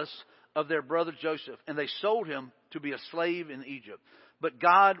jealous of their brother Joseph, and they sold him to be a slave in Egypt. But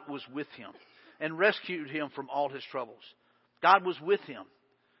God was with him and rescued him from all his troubles. God was with him.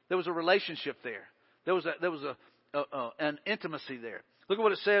 There was a relationship there. There was an intimacy there. Look at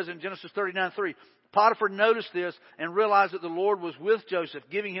what it says in Genesis 39:3. Potiphar noticed this and realized that the Lord was with Joseph,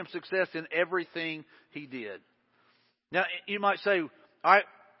 giving him success in everything he did. Now, you might say, all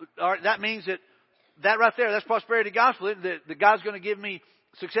right, that means that right there, that's prosperity gospel, that God's going to give me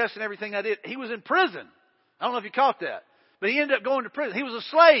success in everything I did. He was in prison. I don't know if you caught that. But he ended up going to prison. He was a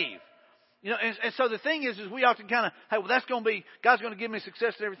slave. And so the thing is we often kind of, hey, well, God's going to give me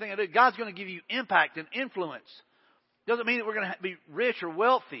success in everything I do. God's going to give you impact and influence. Doesn't mean that we're going to be rich or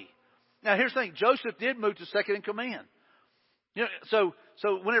wealthy. Now, here's the thing. Joseph did move to second in command. So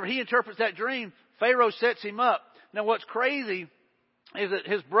whenever he interprets that dream, Pharaoh sets him up. Now, what's crazy is that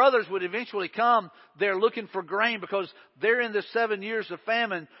his brothers would eventually come there looking for grain because they're in the 7 years of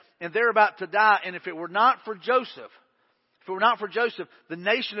famine and they're about to die. And if it were not for Joseph, the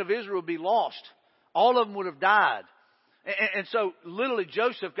nation of Israel would be lost. All of them would have died. And so literally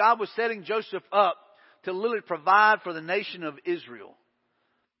God was setting Joseph up to literally provide for the nation of Israel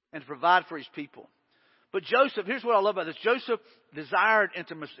and to provide for his people. But Joseph, here's what I love about this. Joseph desired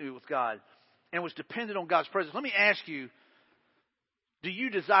intimacy with God and was dependent on God's presence. Let me ask you, do you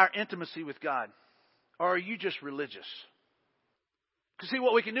desire intimacy with God? Or are you just religious? Because see,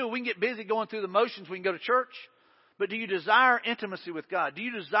 what we can do, we can get busy going through the motions. We can go to church. But do you desire intimacy with God? Do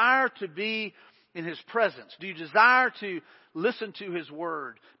you desire to be in His presence? Do you desire to listen to His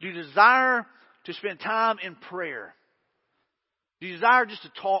Word? Do you desire to spend time in prayer? Do you desire just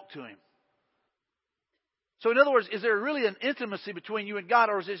to talk to Him? So in other words, is there really an intimacy between you and God?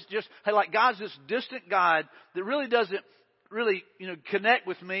 Or is it just, hey, like God's this distant God that really doesn't really, connect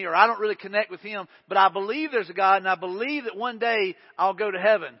with me, or I don't really connect with Him, but I believe there's a God and I believe that one day I'll go to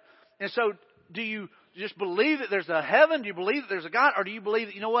heaven. And so do you just believe that there's a heaven? Do you believe that there's a God? Or do you believe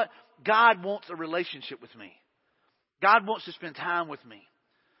that, God wants a relationship with me. God wants to spend time with me.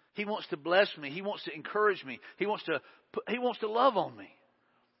 He wants to bless me. He wants to encourage me. He wants to love on me.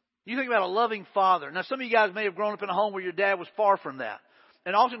 You think about a loving father. Now, some of you guys may have grown up in a home where your dad was far from that.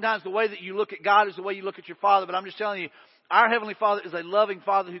 And oftentimes the way that you look at God is the way you look at your father. But I'm just telling you, our Heavenly Father is a loving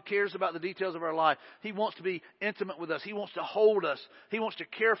Father who cares about the details of our life. He wants to be intimate with us. He wants to hold us. He wants to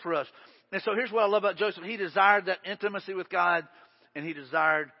care for us. And so here's what I love about Joseph. He desired that intimacy with God, and he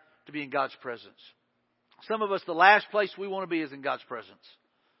desired to be in God's presence. Some of us, the last place we want to be is in God's presence.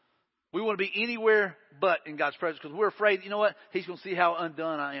 We want to be anywhere but in God's presence because we're afraid, He's going to see how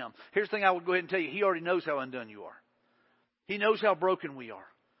undone I am. Here's the thing I would go ahead and tell you. He already knows how undone you are. He knows how broken we are.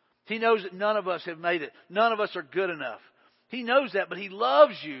 He knows that none of us have made it. None of us are good enough. He knows that, but He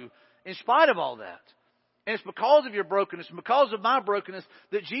loves you in spite of all that. And it's because of your brokenness and because of my brokenness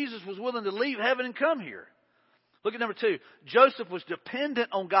that Jesus was willing to leave heaven and come here. Look at number 2. Joseph was dependent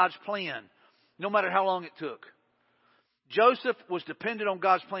on God's plan, no matter how long it took. Joseph was dependent on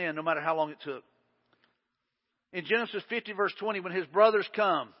God's plan, no matter how long it took. In Genesis 50, verse 20, when his brothers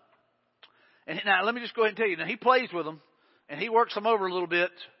come, and now let me just go ahead and tell you, now he plays with them, and he works them over a little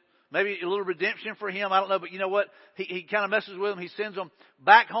bit. Maybe a little redemption for him. I don't know. But you know what? He kind of messes with them. He sends them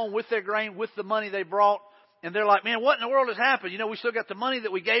back home with their grain, with the money they brought. And they're like, man, what in the world has happened? You know, we still got the money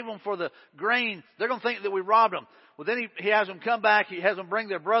that we gave them for the grain. They're going to think that we robbed them. Well, then he has them come back. He has them bring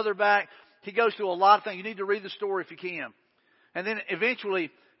their brother back. He goes through a lot of things. You need to read the story if you can. And then eventually,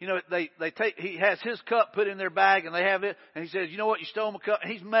 you know, he has his cup put in their bag and they have it. And he says, you know what? You stole my cup.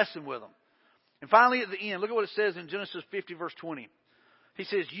 And he's messing with them. And finally at the end, look at what it says in Genesis 50 verse 20. He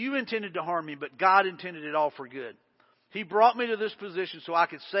says, you intended to harm me, but God intended it all for good. He brought me to this position so I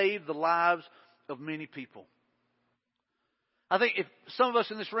could save the lives of many people. I think if some of us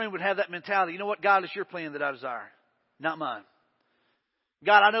in this room would have that mentality, you know what? God, it's your plan that I desire, not mine.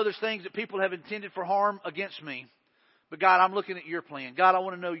 God, I know there's things that people have intended for harm against me, but God, I'm looking at your plan. God, I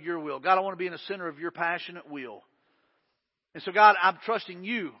want to know your will. God, I want to be in the center of your passionate will. And so, God, I'm trusting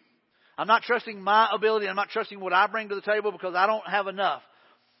you. I'm not trusting my ability. I'm not trusting what I bring to the table because I don't have enough.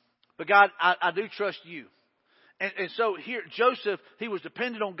 But God, I do trust you. And so here, Joseph, he was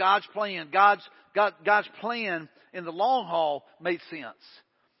dependent on God's plan. God's plan in the long haul made sense.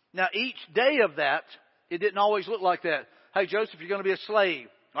 Now, each day of that, it didn't always look like that. Hey, Joseph, you're going to be a slave.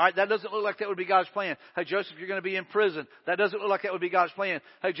 All right, that doesn't look like that would be God's plan. Hey, Joseph, you're going to be in prison. That doesn't look like that would be God's plan.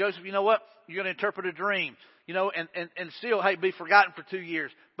 Hey, Joseph, you know what? You're going to interpret a dream. You know, and still, hey, be forgotten for 2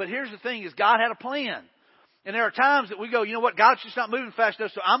 years. But here's the thing is God had a plan. And there are times that we go, you know what? God's just not moving fast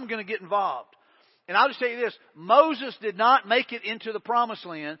enough, so I'm going to get involved. And I'll just tell you this. Moses did not make it into the promised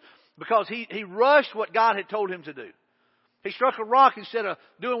land because he rushed what God had told him to do. He struck a rock instead of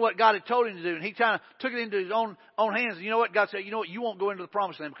doing what God had told him to do. And he kind of took it into his own hands. And you know what? God said, you know what? You won't go into the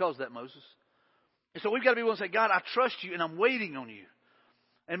promised land because of that, Moses. And so we've got to be willing to say, God, I trust you and I'm waiting on you.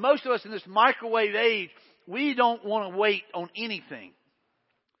 And most of us in this microwave age, we don't want to wait on anything.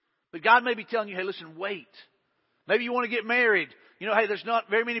 But God may be telling you, hey, listen, wait. Maybe you want to get married. You know, hey, there's not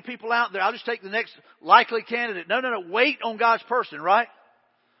very many people out there. I'll just take the next likely candidate. No. Wait on God's person, right?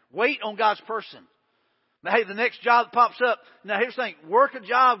 Wait on God's person. Now, hey, the next job that pops up. Now, here's the thing. Work a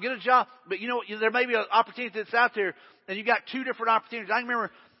job, get a job. But you know what? There may be an opportunity that's out there, and you got 2 different opportunities. I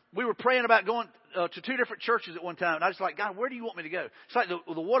remember we were praying about going to 2 different churches at one time. And I was like, God, where do you want me to go? It's like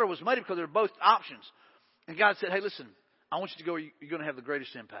the water was muddy because there were both options. And God said, hey, listen, I want you to go where you're going to have the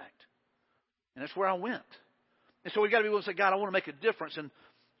greatest impact. And that's where I went. And so we got to be willing to say, God, I want to make a difference.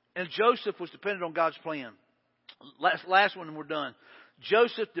 And Joseph was dependent on God's plan. Last one and we're done.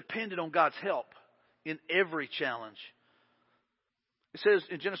 Joseph depended on God's help in every challenge. It says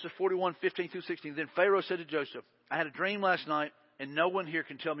in Genesis 41, 15 through 16, then Pharaoh said to Joseph, I had a dream last night and no one here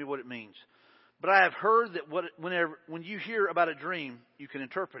can tell me what it means. But I have heard that when you hear about a dream, you can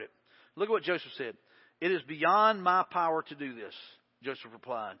interpret it. Look at what Joseph said. It is beyond my power to do this, Joseph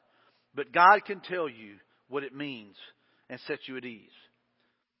replied. But God can tell you what it means and set you at ease.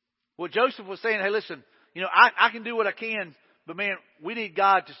 Well, Joseph was saying, hey, listen, you know, I can do what I can, but man, we need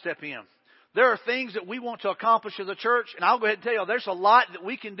God to step in. There are things that we want to accomplish as a church, and I'll go ahead and tell you, there's a lot that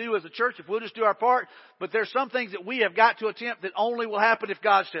we can do as a church if we'll just do our part, but there's some things that we have got to attempt that only will happen if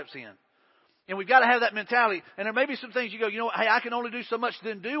God steps in. And we've got to have that mentality. And there may be some things you go, you know what, hey, I can only do so much.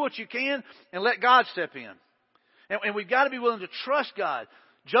 Then do what you can and let God step in. And we've got to be willing to trust God.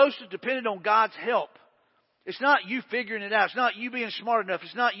 Joseph depended on God's help. It's not you figuring it out. It's not you being smart enough.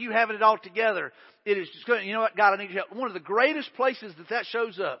 It's not you having it all together. It is just going, you know what, God, I need your help. One of the greatest places that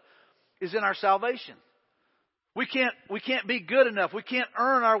shows up is in our salvation. We can't be good enough. We can't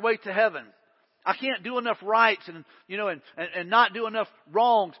earn our way to heaven. I can't do enough rights and not do enough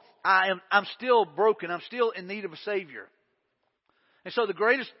wrongs. I'm still broken. I'm still in need of a Savior. And so the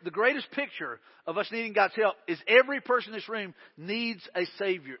greatest picture of us needing God's help is every person in this room needs a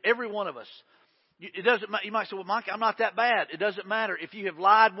Savior. Every one of us. It doesn't. You might say, well, Mike, I'm not that bad. It doesn't matter. If you have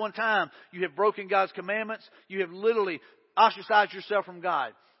lied one time, you have broken God's commandments. You have literally ostracized yourself from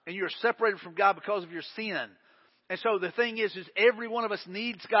God. And you are separated from God because of your sin. And so the thing is every one of us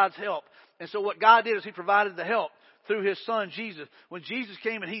needs God's help. And so what God did is He provided the help through His Son, Jesus. When Jesus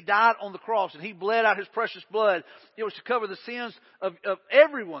came and He died on the cross and He bled out His precious blood, it was to cover the sins of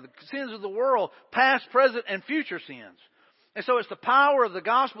everyone, the sins of the world, past, present, and future sins. And so it's the power of the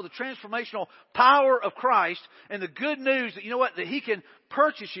gospel, the transformational power of Christ, and the good news that, you know what, that He can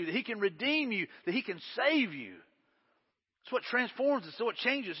purchase you, that He can redeem you, that He can save you. It's what transforms us. So it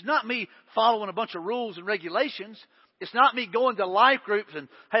changes. It's not me following a bunch of rules and regulations. It's not me going to life groups and,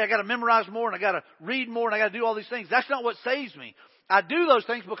 hey, I got to memorize more and I got to read more and I got to do all these things. That's not what saves me. I do those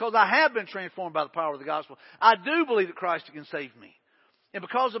things because I have been transformed by the power of the gospel. I do believe that Christ can save me. And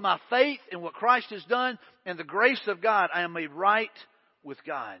because of my faith in what Christ has done and the grace of God, I am made right with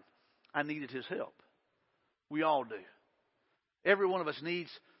God. I needed His help. We all do. Every one of us needs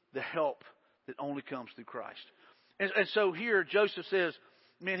the help that only comes through Christ. And so here Joseph says,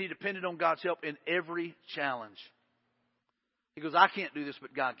 man, he depended on God's help in every challenge. He goes, I can't do this,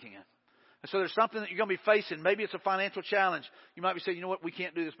 but God can. And so there's something that you're going to be facing. Maybe it's a financial challenge. You might be saying, you know what, we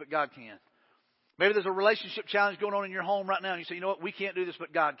can't do this, but God can. Maybe there's a relationship challenge going on in your home right now, and you say, you know what, we can't do this,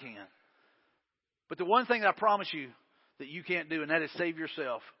 but God can. But the one thing that I promise you that you can't do, and that is save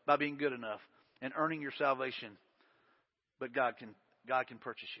yourself by being good enough and earning your salvation. But God can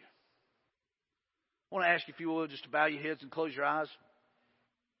purchase you. I want to ask you, if you will, just to bow your heads and close your eyes.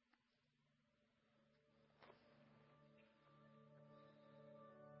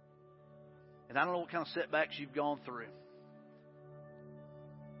 And I don't know what kind of setbacks you've gone through.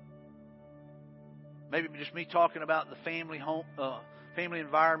 Maybe just me talking about the family home, family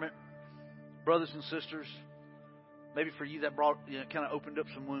environment, brothers and sisters. Maybe for you that kind of opened up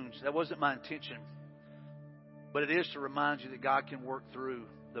some wounds. That wasn't my intention. But it is to remind you that God can work through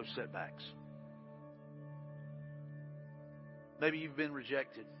those setbacks. Maybe you've been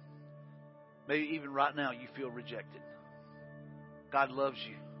rejected. Maybe even right now you feel rejected. God loves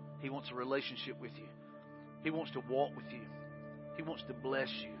you. He wants a relationship with you. He wants to walk with you. He wants to bless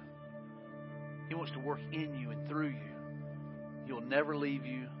you. He wants to work in you and through you. He'll never leave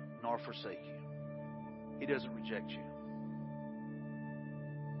you nor forsake you. He doesn't reject you.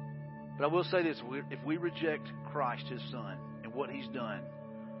 But I will say this, if we reject Christ, His Son, and what He's done,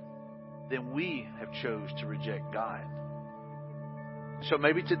 then we have chose to reject God. So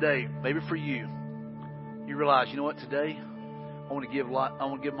maybe today, maybe for you, you realize, you know what, today I want to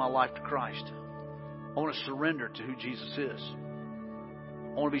give my life to Christ. I want to surrender to who Jesus is.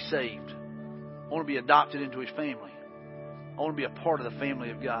 I want to be saved. I want to be adopted into His family. I want to be a part of the family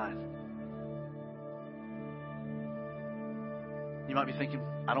of God. You might be thinking,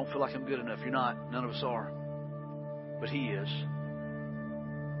 I don't feel like I'm good enough. You're not. None of us are. But He is.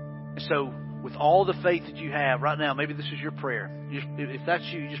 And so, with all the faith that you have right now, maybe this is your prayer. If that's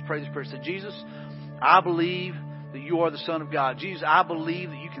you, just pray this prayer. Say, Jesus, I believe that you are the Son of God. Jesus, I believe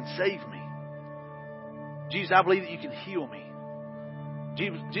that you can save me. Jesus, I believe that you can heal me.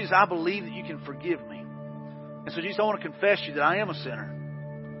 Jesus, I believe that you can forgive me. And so, Jesus, I want to confess to you that I am a sinner.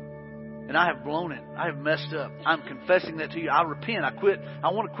 And I have blown it. I have messed up. I'm confessing that to you. I repent. I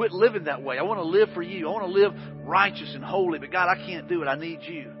want to quit living that way. I want to live for you. I want to live righteous and holy. But God, I can't do it. I need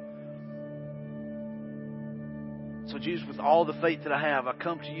you. So Jesus, with all the faith that I have, I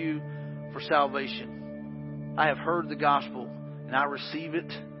come to you for salvation. I have heard the gospel and I receive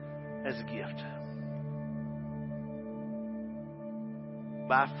it as a gift.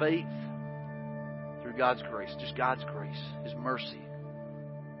 By faith, through God's grace, just God's grace, His mercy.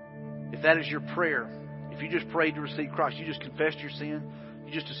 If that is your prayer, if you just prayed to receive Christ, you just confessed your sin,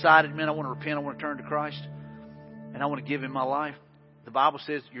 you just decided, man, I want to repent, I want to turn to Christ, and I want to give Him my life, the Bible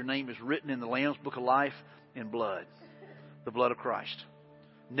says your name is written in the Lamb's Book of Life in blood, the blood of Christ,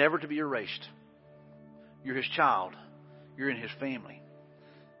 never to be erased. You're His child. You're in His family.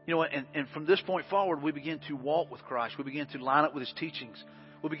 You know what? And from this point forward, we begin to walk with Christ. We begin to line up with His teachings.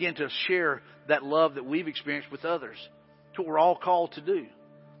 We begin to share that love that we've experienced with others. It's what we're all called to do.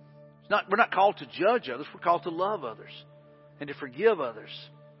 We're not called to judge others. We're called to love others and to forgive others.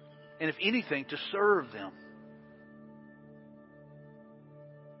 And if anything, to serve them.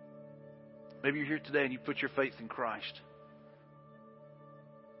 Maybe you're here today and you put your faith in Christ.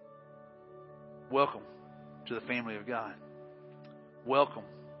 Welcome to the family of God. Welcome,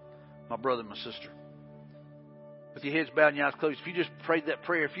 my brother and my sister. With your heads bowed and your eyes closed, if you just prayed that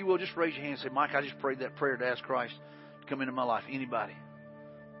prayer, if you will, just raise your hand and say, Mike, I just prayed that prayer to ask Christ to come into my life. Anybody?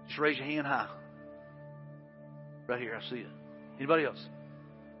 Just raise your hand high. Right here, I see it. Anybody else?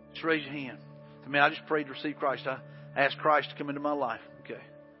 Just raise your hand. Man, I just prayed to receive Christ. I asked Christ to come into my life. Okay.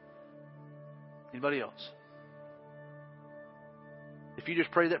 Anybody else? If you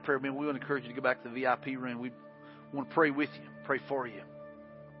just prayed that prayer, man, we want to encourage you to go back to the VIP room. We want to pray with you, pray for you.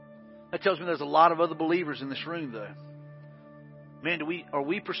 That tells me there's a lot of other believers in this room, though. Man, are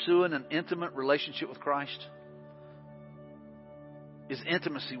we pursuing an intimate relationship with Christ? Is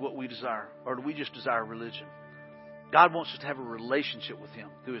intimacy what we desire? Or do we just desire religion? God wants us to have a relationship with Him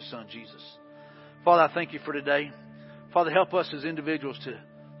through His Son, Jesus. Father, I thank you for today. Father, help us as individuals to,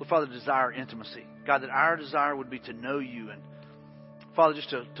 Father, desire intimacy. God, that our desire would be to know you and, Father, just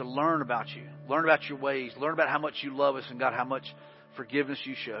to learn about you. Learn about your ways. Learn about how much you love us and, God, how much forgiveness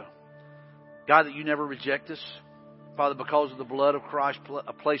you show. God, that you never reject us. Father, because of the blood of Christ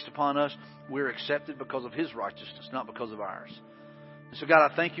placed upon us, we're accepted because of His righteousness, not because of ours. And so, God,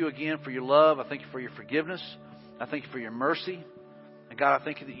 I thank you again for your love. I thank you for your forgiveness. I thank you for your mercy. And, God, I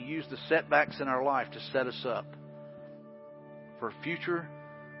thank you that you use the setbacks in our life to set us up for future,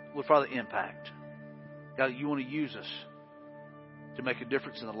 Lord Father, impact. God, you want to use us to make a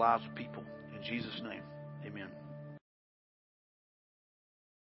difference in the lives of people. In Jesus' name, amen.